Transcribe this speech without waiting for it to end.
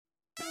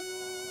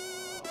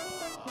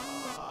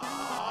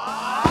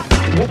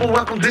Well,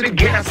 welcome to the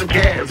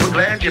Gastlecast. We're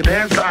glad you're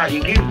there, side.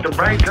 You get the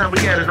right time,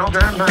 we had an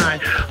all-time high.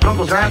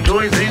 Funko's hot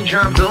toys and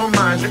charms don't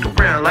mind. Stick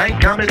around, like,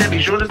 comment, and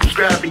be sure to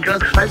subscribe,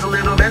 because life's a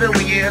little better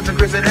when you answer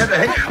Chris and Heather.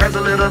 Hey, life's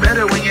a little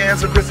better when you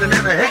answer Chris and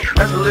Heather. Hey,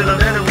 life's a little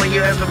better when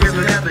you answer Chris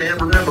and Heather. And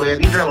remember, at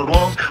these hella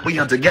walls, we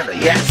are together,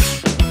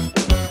 yes.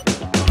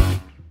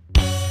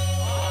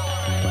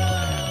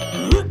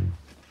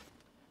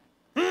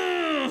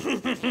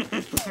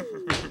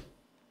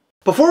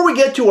 Before we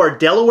get to our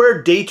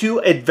Delaware Day 2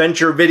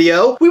 adventure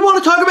video, we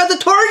want to talk about the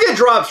Target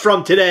drops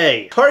from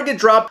today. Target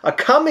dropped a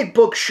comic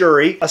book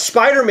Shuri, a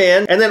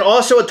Spider-Man, and then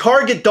also a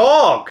Target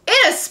dog.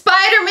 And a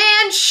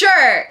Spider-Man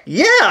shirt.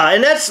 Yeah,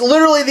 and that's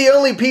literally the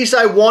only piece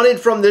I wanted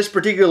from this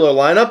particular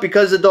lineup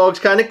because the dog's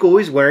kind of cool.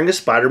 He's wearing a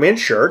Spider-Man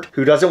shirt.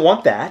 Who doesn't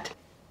want that?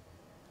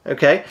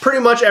 Okay, pretty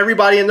much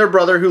everybody and their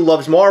brother who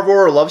loves Marvel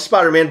or loves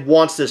Spider-Man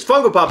wants this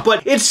Funko Pop,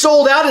 but it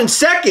sold out in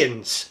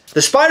seconds.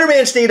 The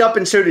Spider-Man stayed up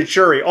and so did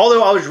Shuri.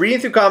 Although I was reading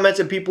through comments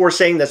and people were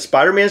saying that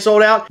Spider-Man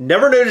sold out.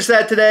 Never noticed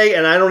that today,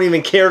 and I don't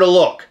even care to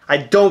look. I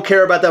don't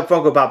care about that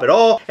Funko Pop at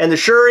all. And the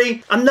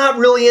Shuri, I'm not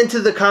really into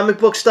the comic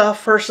book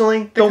stuff,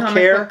 personally. Don't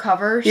care. The comic book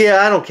covers?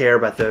 Yeah, I don't care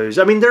about those.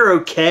 I mean, they're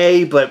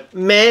okay, but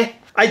meh.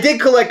 I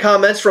did collect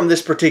comments from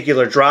this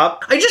particular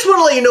drop. I just want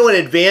to let you know in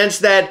advance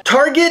that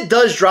Target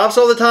does drops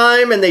all the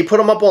time and they put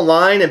them up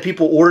online and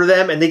people order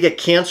them and they get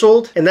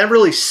canceled, and that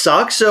really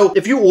sucks. So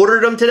if you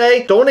ordered them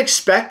today, don't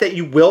expect that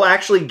you will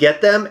actually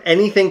get them.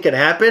 Anything can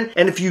happen.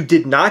 And if you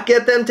did not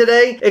get them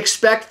today,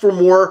 expect for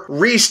more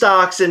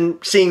restocks and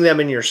seeing them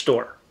in your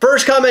store.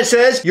 First comment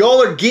says,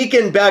 y'all are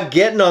geeking about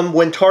getting them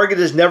when Target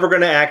is never going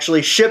to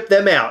actually ship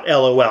them out,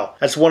 LOL.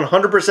 That's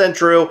 100%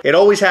 true. It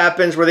always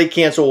happens where they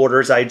cancel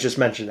orders. I just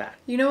mentioned that.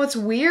 You know what's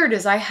weird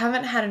is I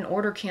haven't had an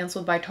order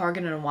canceled by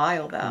Target in a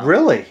while, though.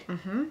 Really?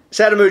 Mm-hmm.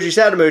 Sad emoji,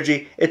 sad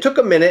emoji. It took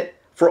a minute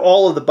for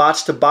all of the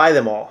bots to buy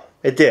them all.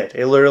 It did.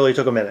 It literally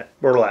took a minute,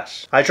 or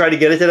less. I tried to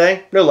get it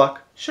today. No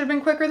luck. Should have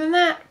been quicker than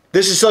that.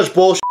 This is such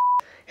bullshit.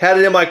 Had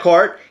it in my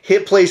cart,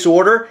 hit place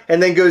order,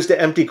 and then goes to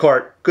empty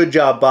cart. Good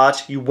job,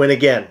 bots. You win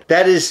again.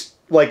 That is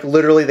like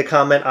literally the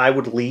comment I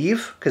would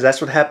leave, because that's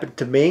what happened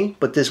to me,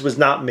 but this was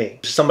not me.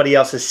 Somebody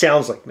else that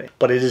sounds like me,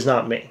 but it is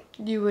not me.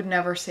 You would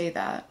never say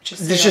that.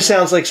 This just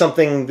sounds like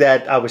something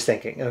that I was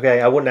thinking,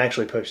 okay? I wouldn't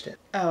actually post it.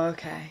 Oh,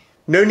 okay.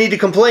 No need to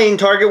complain.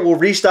 Target will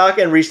restock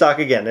and restock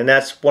again, and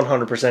that's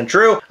 100%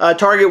 true.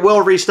 Target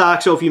will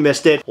restock, so if you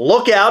missed it,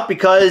 look out,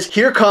 because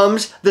here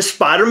comes the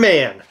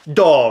Spider-Man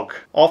dog.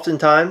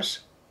 Oftentimes,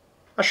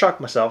 I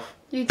shock myself.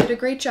 You did a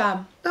great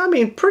job. I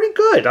mean, pretty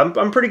good.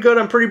 I'm pretty good.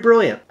 I'm pretty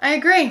brilliant. I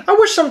agree. I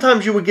wish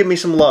sometimes you would give me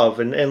some love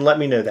and let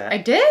me know that. I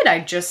did. I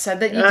just said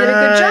that you did a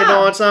good job.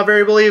 No, it's not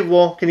very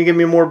believable. Can you give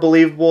me more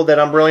believable that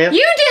I'm brilliant?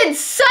 You did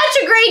such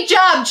a great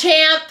job,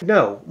 champ.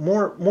 No,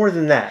 more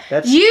than that.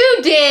 You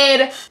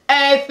did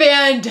a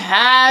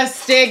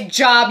fantastic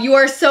job. You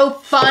are so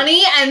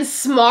funny and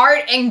smart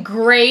and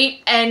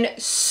great and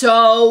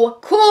so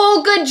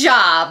cool. Good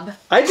job.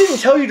 I didn't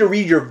tell you to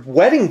read your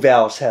wedding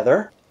vows,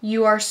 Heather.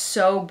 You are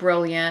so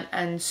brilliant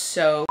and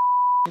so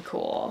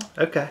cool.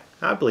 Okay,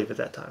 I believe it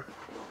that time.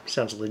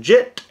 Sounds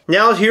legit.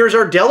 Now here's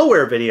our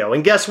Delaware video,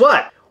 and guess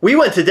what? We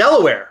went to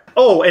Delaware.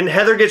 Oh, and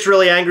Heather gets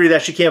really angry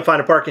that she can't find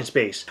a parking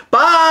space.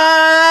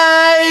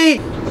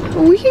 Bye!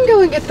 We can go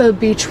and get the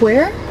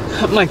beachwear.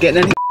 I'm not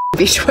getting any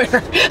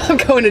beachwear. I'm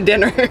going to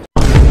dinner.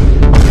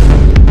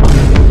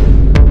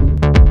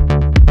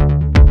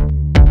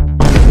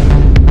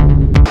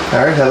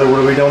 All right, Heather,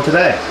 what are we doing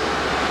today?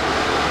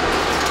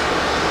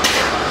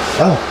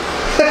 Oh.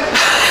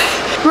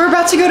 We're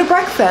about to go to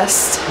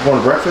breakfast. We're going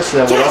to breakfast,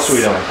 and then what else are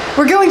we doing?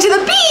 We're going to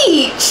the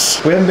beach!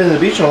 We haven't been to the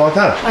beach in a long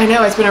time. I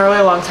know, it's been a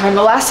really long time.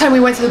 The last time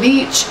we went to the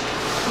beach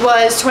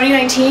was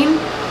 2019,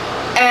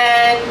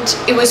 and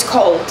it was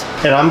cold.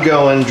 And I'm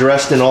going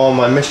dressed in all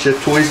my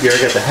Mischief Toys gear.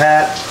 I got the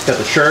hat, got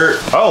the shirt.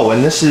 Oh,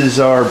 and this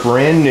is our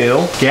brand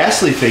new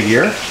Ghastly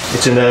figure.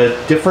 It's in a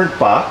different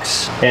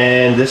box,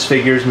 and this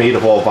figure is made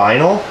of all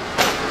vinyl.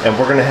 And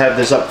we're gonna have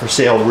this up for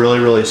sale really,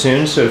 really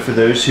soon. So for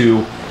those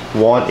who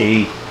want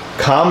a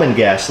common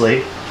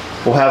Ghastly,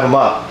 we'll have them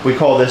up. We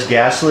call this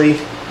Ghastly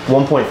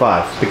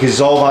 1.5 because it's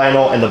all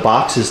vinyl and the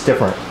box is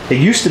different. It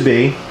used to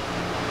be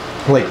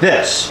like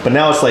this, but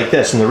now it's like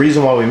this. And the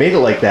reason why we made it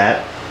like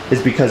that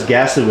is because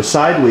Ghastly was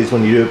sideways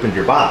when you opened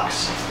your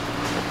box.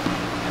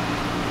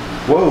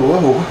 Whoa,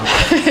 whoa.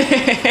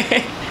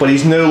 But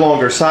he's no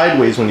longer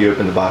sideways when you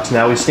open the box.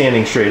 Now he's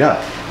standing straight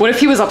up. What if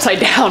he was upside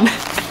down?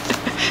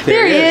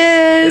 There he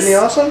is. Isn't he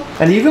awesome?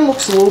 And he even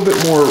looks a little bit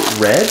more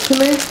red to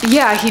me.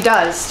 Yeah, he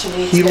does to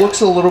me. He looks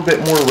a little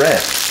bit more red.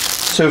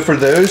 So for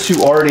those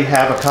who already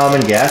have a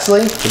common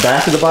Ghastly, the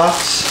back of the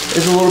box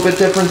is a little bit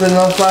different than the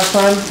last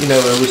time. You know,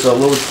 it was a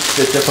little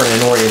bit different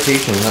in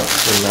orientation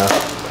than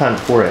time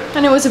before it.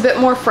 And it was a bit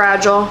more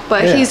fragile,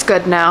 but yeah. He's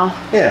good now.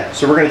 Yeah,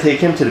 so we're going to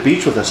take him to the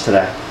beach with us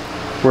today.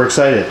 We're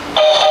excited.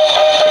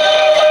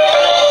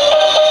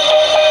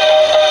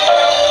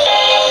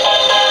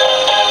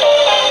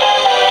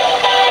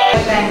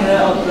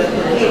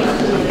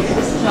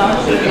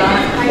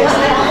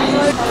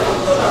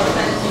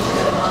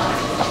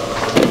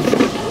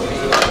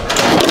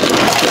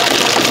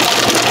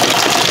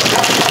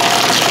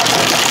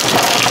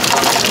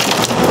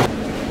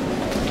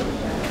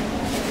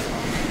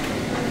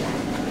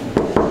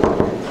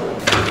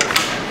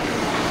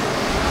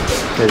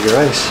 There's your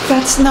ice.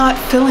 That's not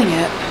filling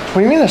it. What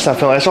do you mean that's not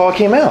filling? That's all it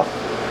came out.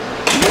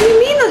 What do you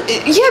mean?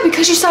 Yeah,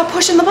 because you stopped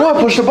pushing the button. No,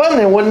 I pushed the button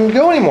and it wouldn't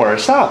go anymore.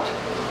 It stopped.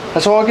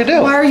 That's all I could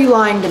do. Why are you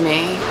lying to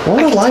me? Why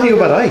am I lying to you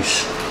about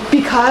ice?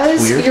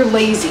 Because you're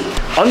lazy.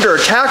 Under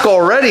attack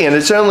already, and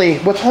it's only,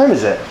 what time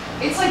is it?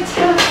 It's like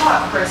 10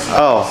 o'clock, Chris.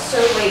 Oh. It's so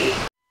late.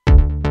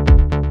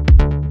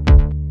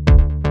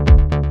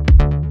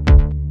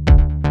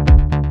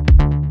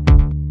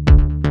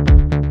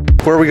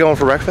 Where are we going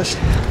for breakfast?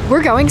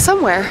 We're going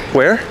somewhere.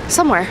 Where?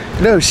 Somewhere.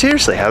 No,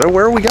 seriously, Heather,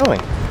 where are we going?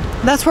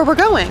 That's where we're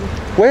going.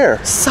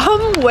 Where?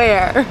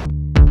 Somewhere.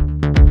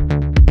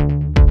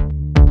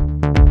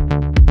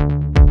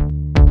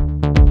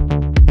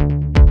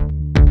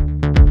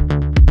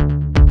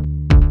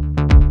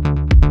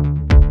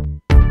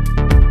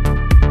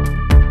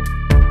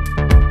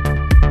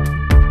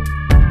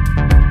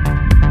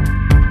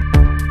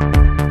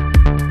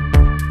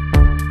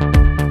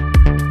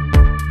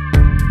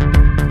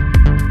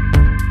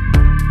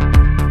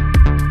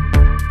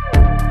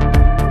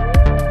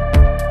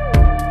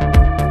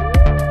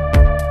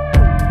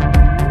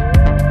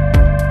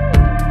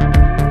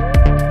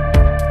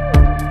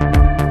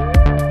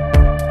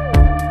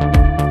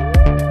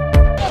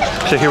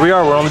 So here we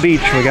are, we're on the beach.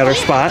 We got our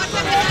spot,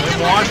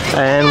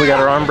 and we got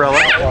our umbrella,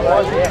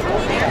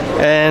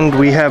 and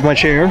we have my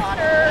chair.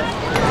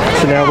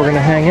 So now we're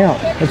gonna hang out.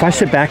 If I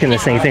sit back in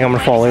this thing, you think I'm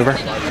gonna fall over?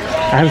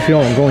 I have a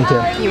feeling I'm going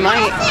to. You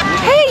might.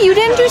 Hey, you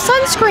didn't do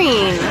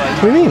sunscreen.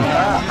 What do you mean?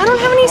 I don't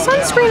have any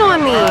sunscreen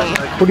on me.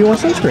 What do you want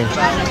sunscreen?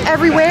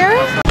 Everywhere?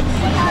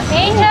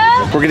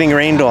 We're getting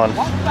rained on.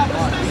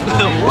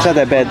 It's not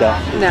that bad though.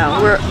 No,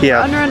 we're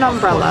under an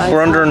umbrella.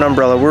 We're under an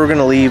umbrella. We were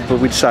gonna leave,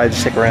 but we decided to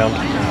stick around.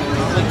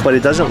 But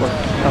it doesn't look,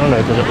 I don't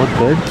know, does it look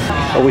good?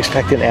 Are we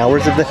expecting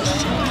hours of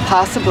this?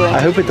 Possibly.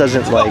 I hope it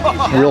doesn't like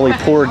really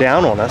pour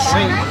down on us.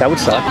 That would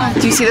suck.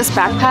 Do you see this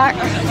backpack?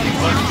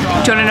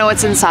 Do you want to know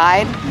what's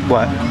inside?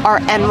 What? Our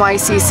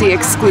NYCC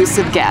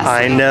exclusive guest.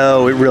 I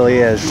know, it really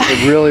is.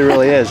 It really,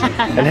 really is.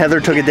 And Heather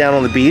took it down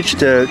on the beach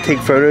to take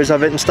photos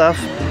of it and stuff.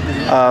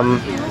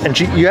 And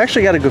you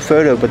actually got a good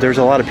photo, but there's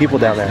a lot of people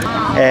down there.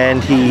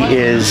 And he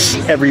is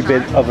every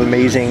bit of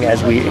amazing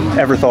as we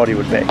ever thought he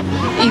would be.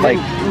 Even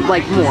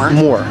like more.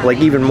 More, like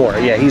even more.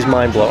 Yeah, he's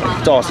mind-blowing.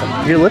 It's awesome.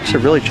 Your lips are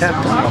really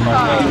chapped.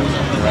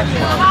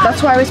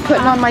 That's why I was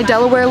putting on my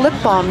Delaware lip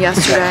balm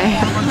yesterday.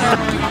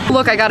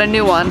 Look, I got a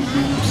new one.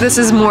 This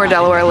is more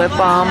Delaware lip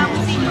balm.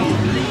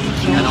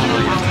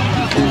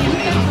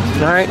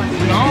 All right.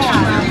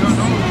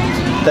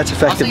 That's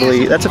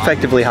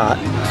effectively hot.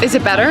 Is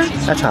it better?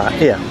 That's hot.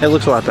 Yeah, it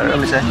looks a lot better. Let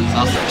me say.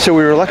 So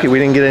we were lucky. We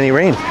didn't get any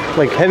rain,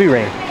 like heavy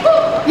rain.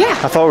 Yeah.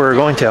 I thought we were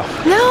going to.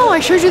 No, I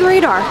showed you the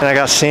radar. And I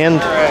got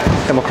sand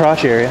in my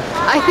crotch area.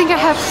 I think I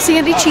have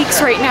sandy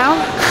cheeks right now.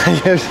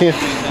 Isn't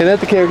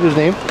that the character's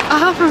name?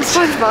 From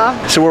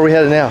SpongeBob. So where are we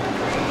headed now?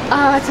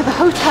 To the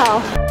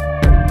hotel.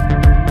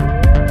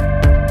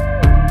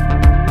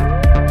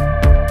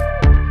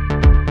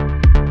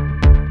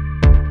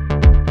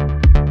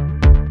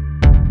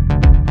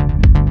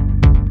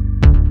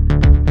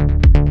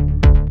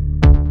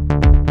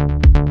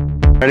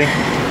 Ready?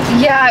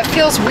 Yeah, it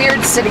feels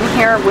weird sitting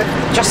here with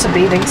just a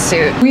bathing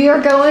suit. We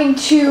are going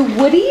to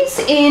Woody's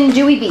in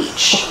Dewey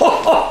Beach.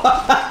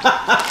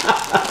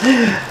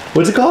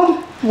 What's it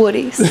called?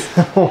 Woody's.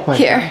 Oh my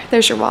Here, God.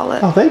 there's your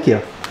wallet. Oh, thank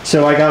you.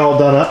 So I got all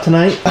done up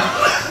tonight.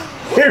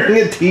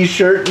 Wearing a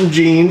t-shirt and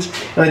jeans,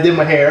 and I did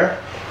my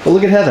hair. But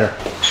look at Heather.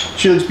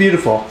 She looks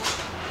beautiful.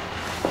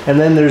 And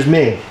then there's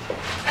me.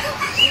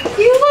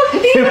 You look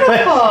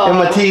beautiful. In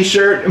my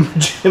t-shirt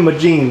and my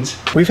jeans.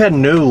 We've had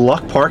no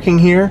luck parking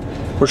here.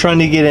 We're trying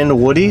to get into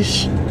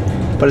Woody's,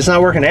 but it's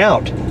not working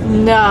out.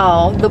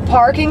 No, the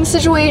parking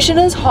situation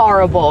is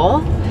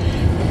horrible.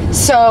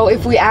 So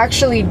if we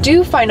actually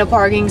do find a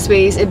parking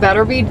space, it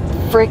better be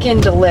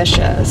freaking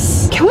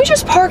delicious. Can we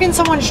just park in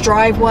someone's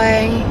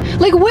driveway?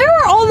 Like, where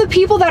are all the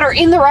people that are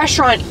in the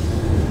restaurant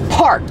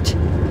parked?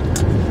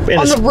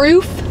 On the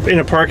roof? In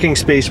a parking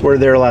space where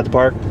they're allowed to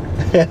park.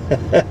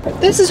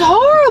 This is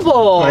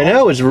horrible. I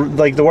know, it's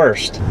like the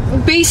worst.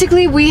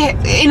 Basically,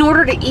 in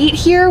order to eat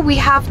here, we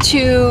have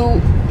to,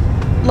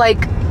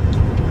 like,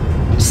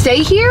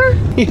 stay here?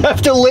 You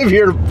have to live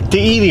here to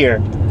eat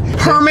here.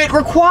 Permit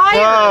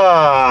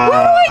required.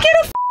 Where do I get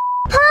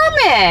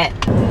a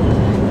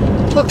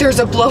permit? Look, there's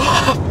a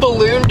blow-up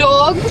balloon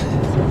dog.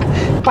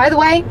 By the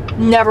way,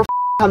 never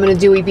coming to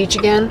Dewey Beach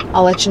again.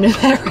 I'll let you know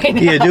that right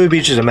now. Yeah, Dewey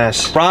Beach is a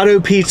mess. Grotto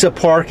Pizza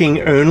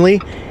parking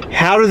only.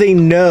 How do they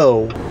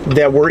know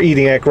that we're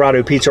eating at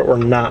Grotto Pizza or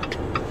not?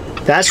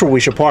 That's where we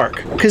should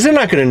park. Because they're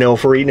not going to know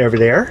if we're eating over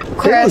there.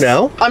 Chris, they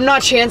don't know. I'm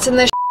not chancing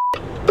this.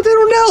 But they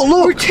don't know.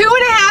 Look. We're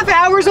 2.5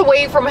 hours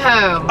away from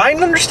home. I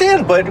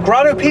understand, but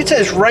Grotto Pizza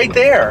is right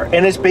there.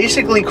 And it's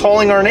basically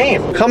calling our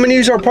name. Come and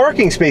use our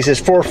parking spaces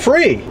for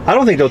free. I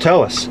don't think they'll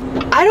tell us.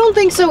 I don't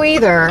think so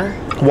either.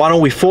 Why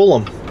don't we fool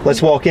them?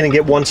 Let's walk in and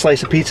get one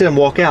slice of pizza and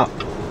walk out.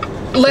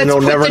 And they'll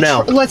never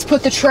know. Let's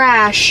put the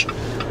trash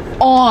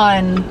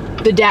on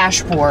the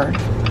dashboard.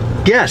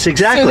 Yes,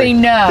 exactly. So they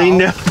know. They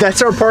know.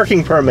 That's our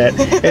parking permit.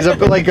 It's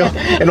like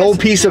an old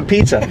piece of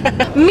pizza.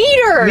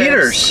 Meters.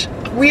 Meters.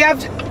 We have.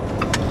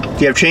 Do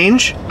you have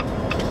change?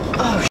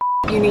 Oh,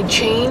 you need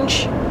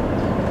change?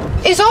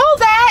 Is all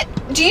that?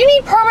 Do you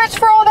need permits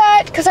for all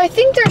that? Because I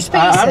think there's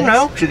spaces. I don't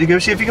know. Should you go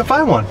see if you can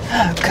find one?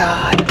 Oh,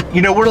 God.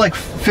 You know, we're like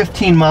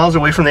 15 miles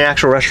away from the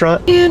actual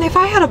restaurant. Man, if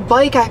I had a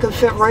bike, I could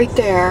fit right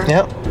there.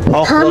 Yep.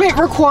 Permit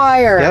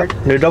required.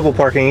 Yep. No double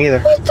parking either.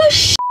 What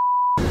the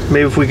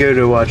Maybe if we go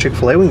to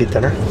Chick-fil-A, we can get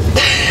dinner.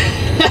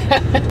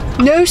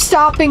 No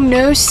stopping,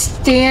 no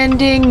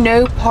standing,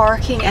 no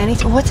parking,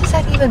 anything. What does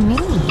that even mean?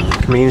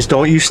 It means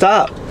don't you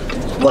stop.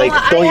 Like,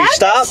 don't you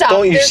stop,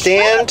 don't you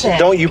stand,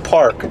 don't you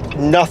park.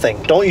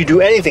 Nothing. Don't you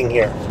do anything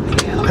here.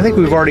 Yeah. I think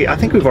we've already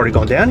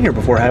gone down here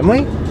before, haven't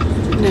we?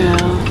 No.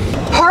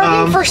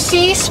 Parking for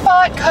C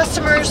spot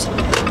customers.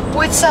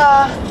 What's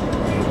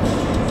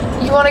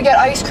you want to get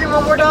ice cream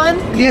when we're done?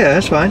 Yeah,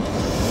 that's fine.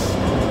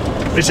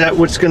 Is that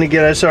what's going to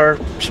get us our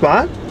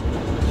spot?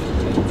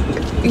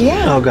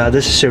 Yeah. Oh God,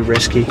 this is so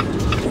risky.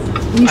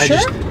 You sure?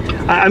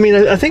 I mean,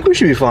 I think we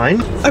should be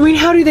fine. I mean,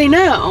 how do they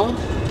know?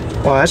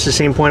 Well, that's the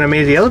same point I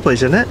made at the other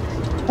place, isn't it?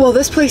 Well,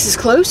 this place is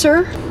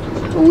closer.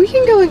 We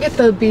can go and get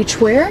the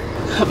beachwear.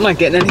 I'm not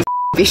getting any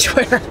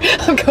beachwear.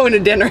 I'm going to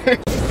dinner.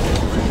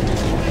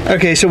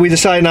 Okay, so we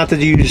decided not to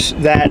use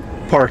that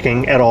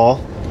parking at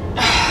all.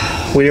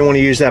 We didn't want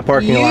to use that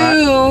parking lot.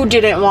 You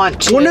didn't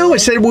want to. Well, no, it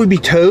said we'd be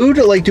towed.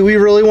 Like, do we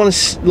really want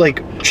to,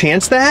 like,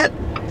 chance that?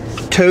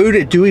 Towed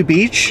at Dewey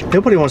Beach?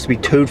 Nobody wants to be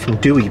towed from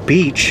Dewey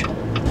Beach.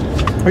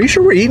 Are you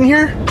sure we're eating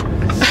here?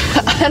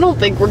 I don't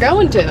think we're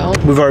going to.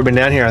 We've already been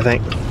down here, I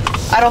think.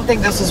 I don't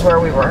think this is where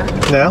we were.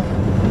 No?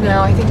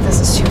 No, I think this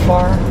is too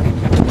far.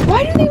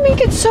 Why do they make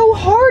it so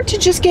hard to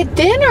just get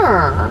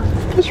dinner?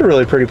 It's a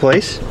really pretty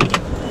place.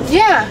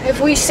 Yeah,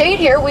 if we stayed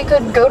here, we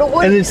could go to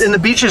Woods. And the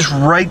beach is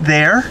right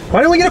there.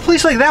 Why don't we get a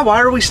place like that? Why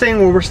are we staying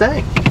where we're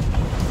staying?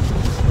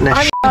 In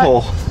that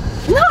shithole.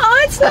 No,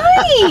 it's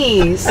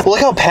nice. Look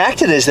how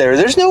packed it is there.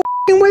 There's no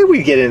way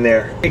we get in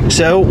there.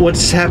 So,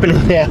 what's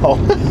happening now?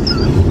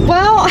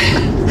 Well,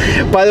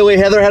 by the way,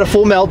 Heather had a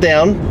full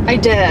meltdown. I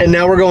did. And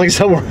now we're going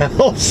somewhere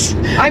else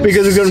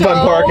because we couldn't find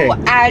parking.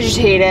 I'm so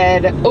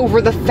agitated over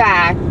the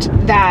fact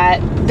that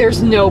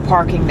there's no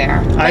parking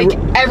there. Like,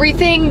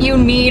 everything you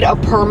need a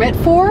permit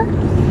for.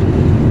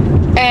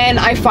 And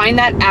I find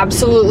that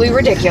absolutely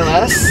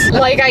ridiculous.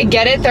 Like, I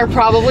get it, they're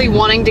probably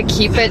wanting to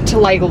keep it to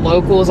like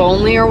locals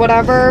only or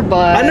whatever,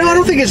 but I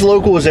don't think it's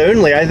locals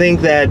only. I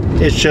think that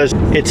it's just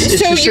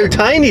so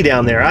tiny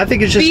down there. I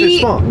think it's just so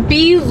small.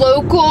 Be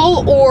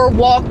local or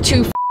walk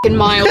 2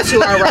 miles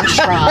to our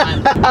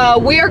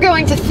restaurant. We are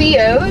going to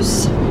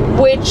Theo's,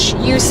 which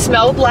you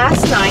smelled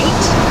last night.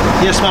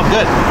 Yeah, it smelled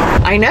good.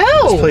 I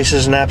know. This place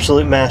is an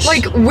absolute mess.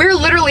 Like, we're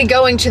literally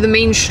going to the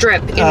main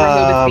strip in Rehoboth Beach.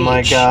 Oh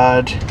my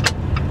God.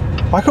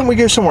 Why couldn't we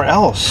go somewhere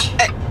else?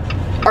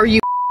 Are you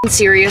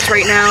serious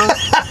right now?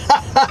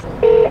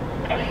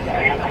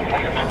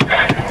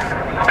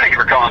 Thank you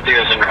for calling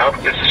Theo's in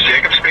Rehoboth. This is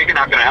Jacob speaking.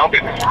 How can I help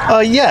you?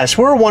 Yes,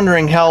 we're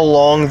wondering how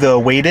long the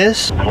wait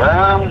is.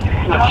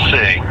 Let's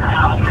see.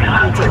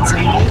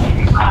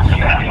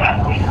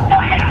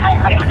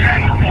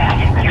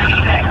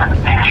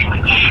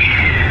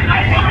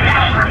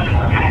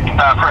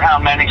 For how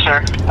many,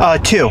 sir?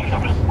 2.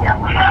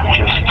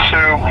 Just 2.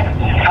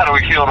 How do we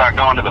feel about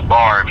going to the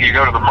bar? If you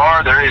go to the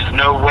bar, there is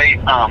no wait.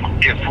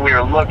 If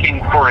we're looking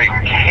for a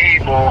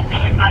table,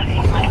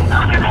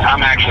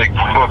 I'm actually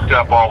booked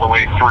up all the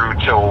way through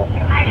till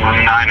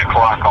 9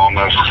 o'clock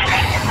almost.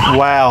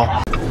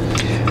 Wow.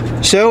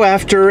 So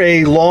after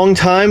a long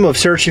time of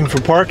searching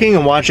for parking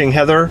and watching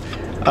Heather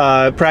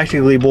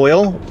practically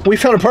boil, we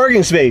found a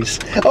parking space.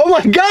 Oh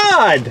my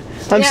God!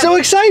 I'm so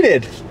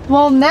excited.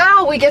 Well,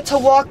 now we get to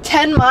walk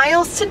 10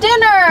 miles to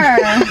dinner.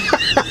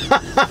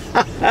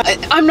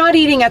 I'm not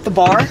eating at the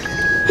bar.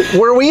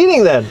 Where are we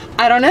eating then?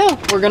 I don't know.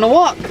 We're gonna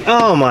walk.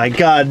 Oh my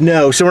God,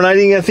 no. So we're not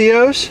eating at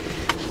Theo's?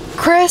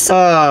 Chris? So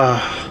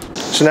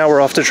now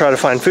we're off to try to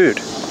find food.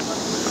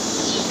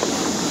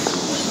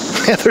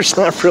 Heather's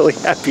not really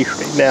happy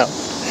right now.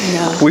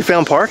 No. We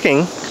found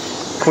parking.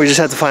 We just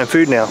have to find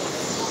food now.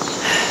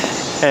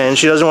 And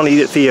she doesn't want to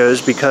eat at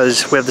Theo's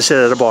because we have to sit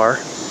at a bar.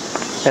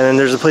 And then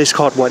there's a place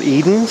called, what,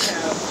 Eden's?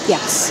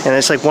 Yes. And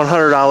it's like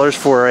 $100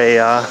 for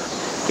a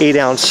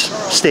 8-ounce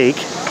steak.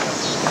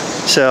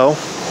 So,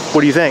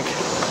 what do you think?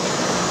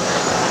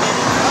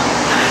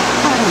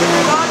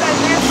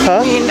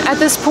 I mean, at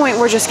this point,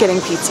 we're just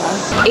getting pizza.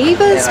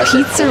 Ava's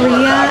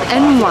Pizzeria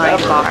and Wine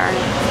Bar.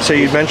 So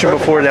you mentioned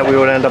before that we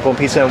would end up on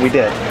pizza, and we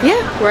did.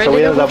 Yeah, so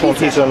we ended up on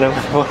pizza.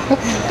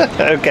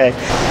 Okay.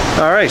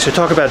 All right, so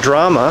talk about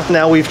drama.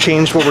 Now we've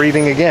changed what we're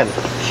eating again.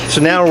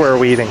 So now where are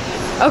we eating?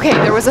 Okay,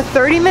 there was a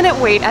 30-minute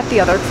wait at the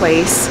other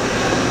place.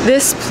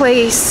 This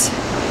place,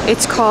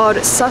 it's called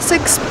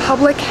Sussex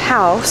Public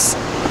House.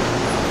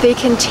 They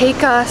can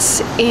take us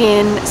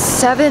in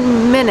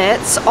 7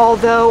 minutes,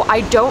 although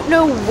I don't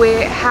know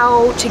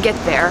how to get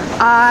there.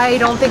 I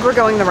don't think we're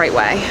going the right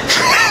way.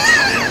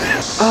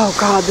 Oh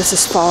God, this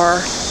is far.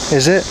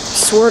 Is it?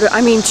 Sort of.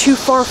 I mean, too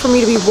far for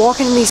me to be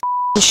walking in these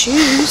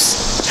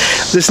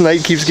shoes. This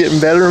night keeps getting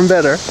better and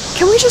better.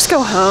 Can we just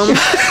go home?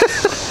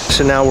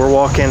 So now we're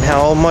walking.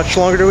 How much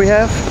longer do we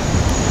have?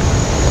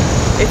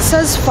 It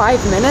says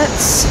 5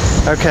 minutes.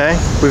 Okay.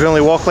 We've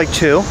only walked like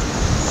 2.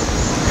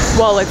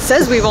 Well, it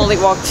says we've only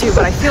walked 2,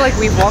 but I feel like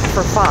we've walked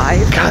for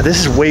 5. God, this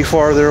is way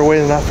farther away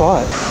than I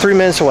thought. 3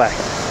 minutes away.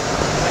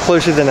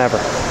 Closer than ever.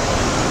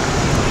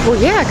 Well,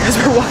 yeah, because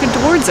we're walking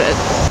towards it.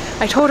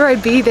 I told her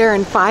I'd be there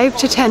in 5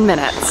 to 10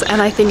 minutes,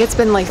 and I think it's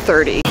been like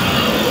 30.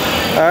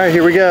 All right,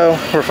 here we go.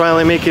 We're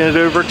finally making it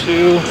over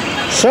to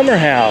Summer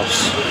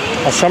House.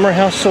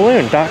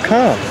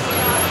 SummerHouseSaloon.com.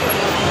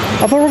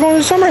 I thought we were going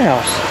to Summer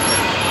House.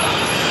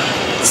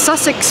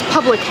 Sussex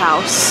Public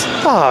House.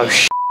 Oh,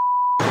 sh**.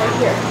 Right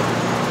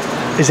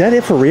here. Is that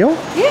it for real?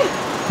 Yeah.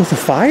 With the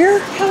fire?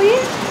 Hell yeah.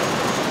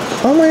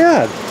 Oh my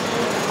God.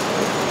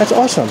 That's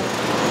awesome.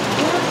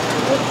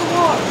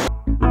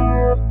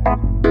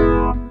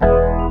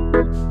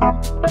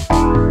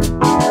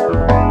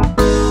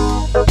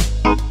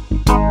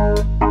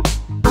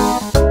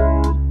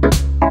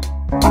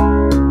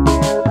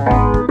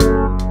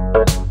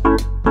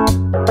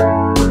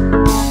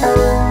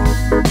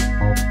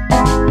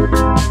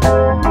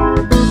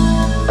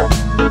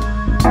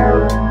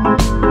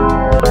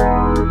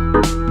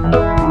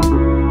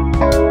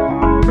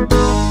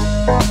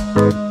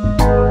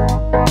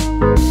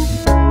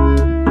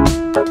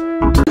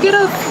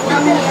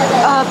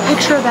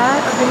 Picture of that,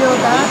 a video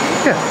of that?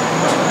 Yeah.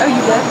 Oh,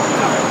 you did?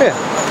 Yeah.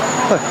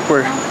 Look,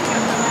 we're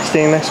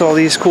standing next to all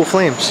these cool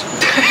flames.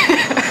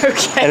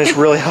 Okay. And it's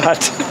really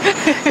hot.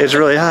 It's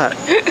really hot.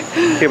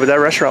 Yeah, but that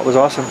restaurant was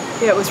awesome.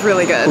 Yeah, it was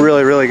really good.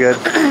 Really, really good.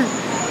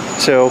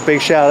 So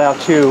big shout out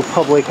to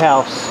Public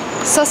House.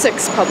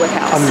 Sussex Public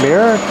House.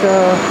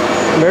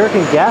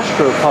 American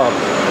Gastropub.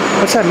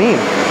 What's that mean?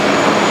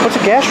 What's a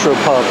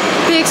gastropub?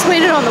 They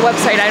explained it on the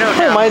website, I don't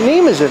know. Oh, my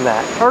name is in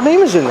that. Our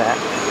name is in that.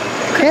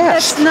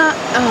 Yes. That's not,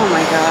 oh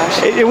my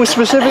gosh. It was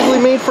specifically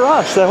made for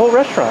us, that whole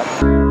restaurant.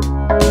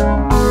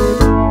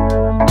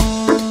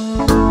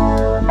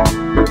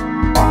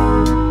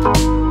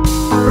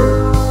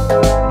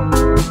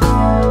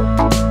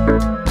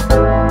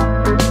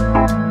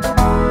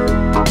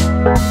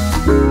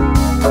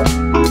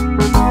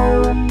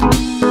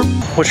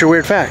 What's your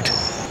weird fact?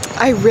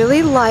 I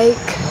really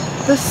like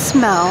the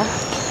smell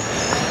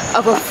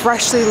of a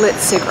freshly lit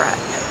cigarette.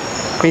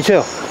 Me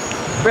too.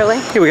 Really?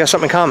 Yeah, we got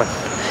something in common.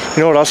 You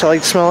know what else I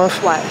like the smell of?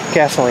 What?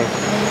 Gasoline.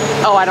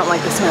 Oh, I don't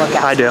like the smell of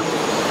gas. I do.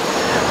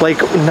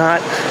 Like,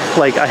 not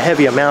like a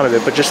heavy amount of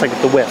it, but just like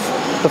the whiff.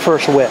 The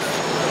first whiff.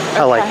 Okay.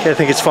 I like. I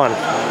think it's fun.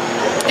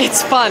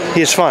 It's fun.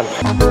 It's fun.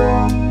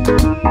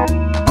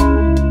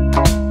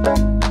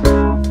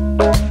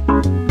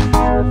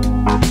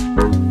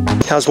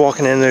 How's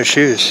walking in those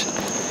shoes?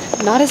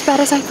 Not as bad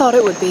as I thought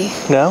it would be.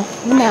 No?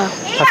 No.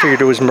 I figured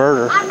it was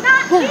murder. I'm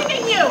not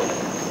leaving you!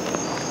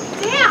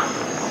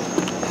 Damn!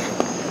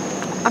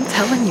 I'm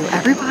telling you,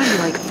 everybody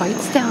like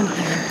fights down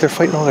here. They're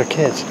fighting all their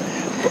kids.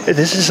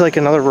 This is like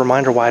another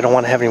reminder why I don't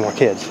want to have any more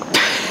kids.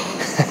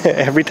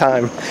 every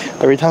time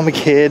a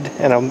kid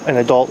and an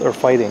adult are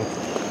fighting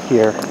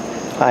here,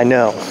 I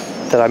know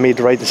that I made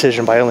the right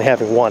decision by only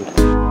having one.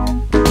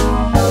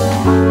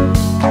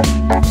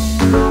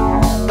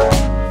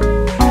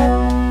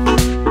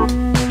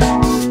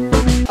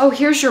 Oh,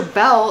 here's your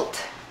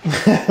belt.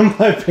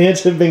 My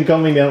pants have been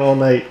coming down all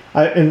night.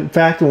 In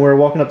fact, when we were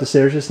walking up the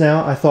stairs just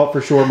now, I thought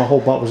for sure my whole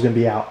butt was going to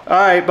be out. All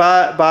right,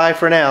 bye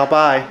for now.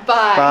 Bye.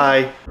 Bye.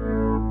 Bye.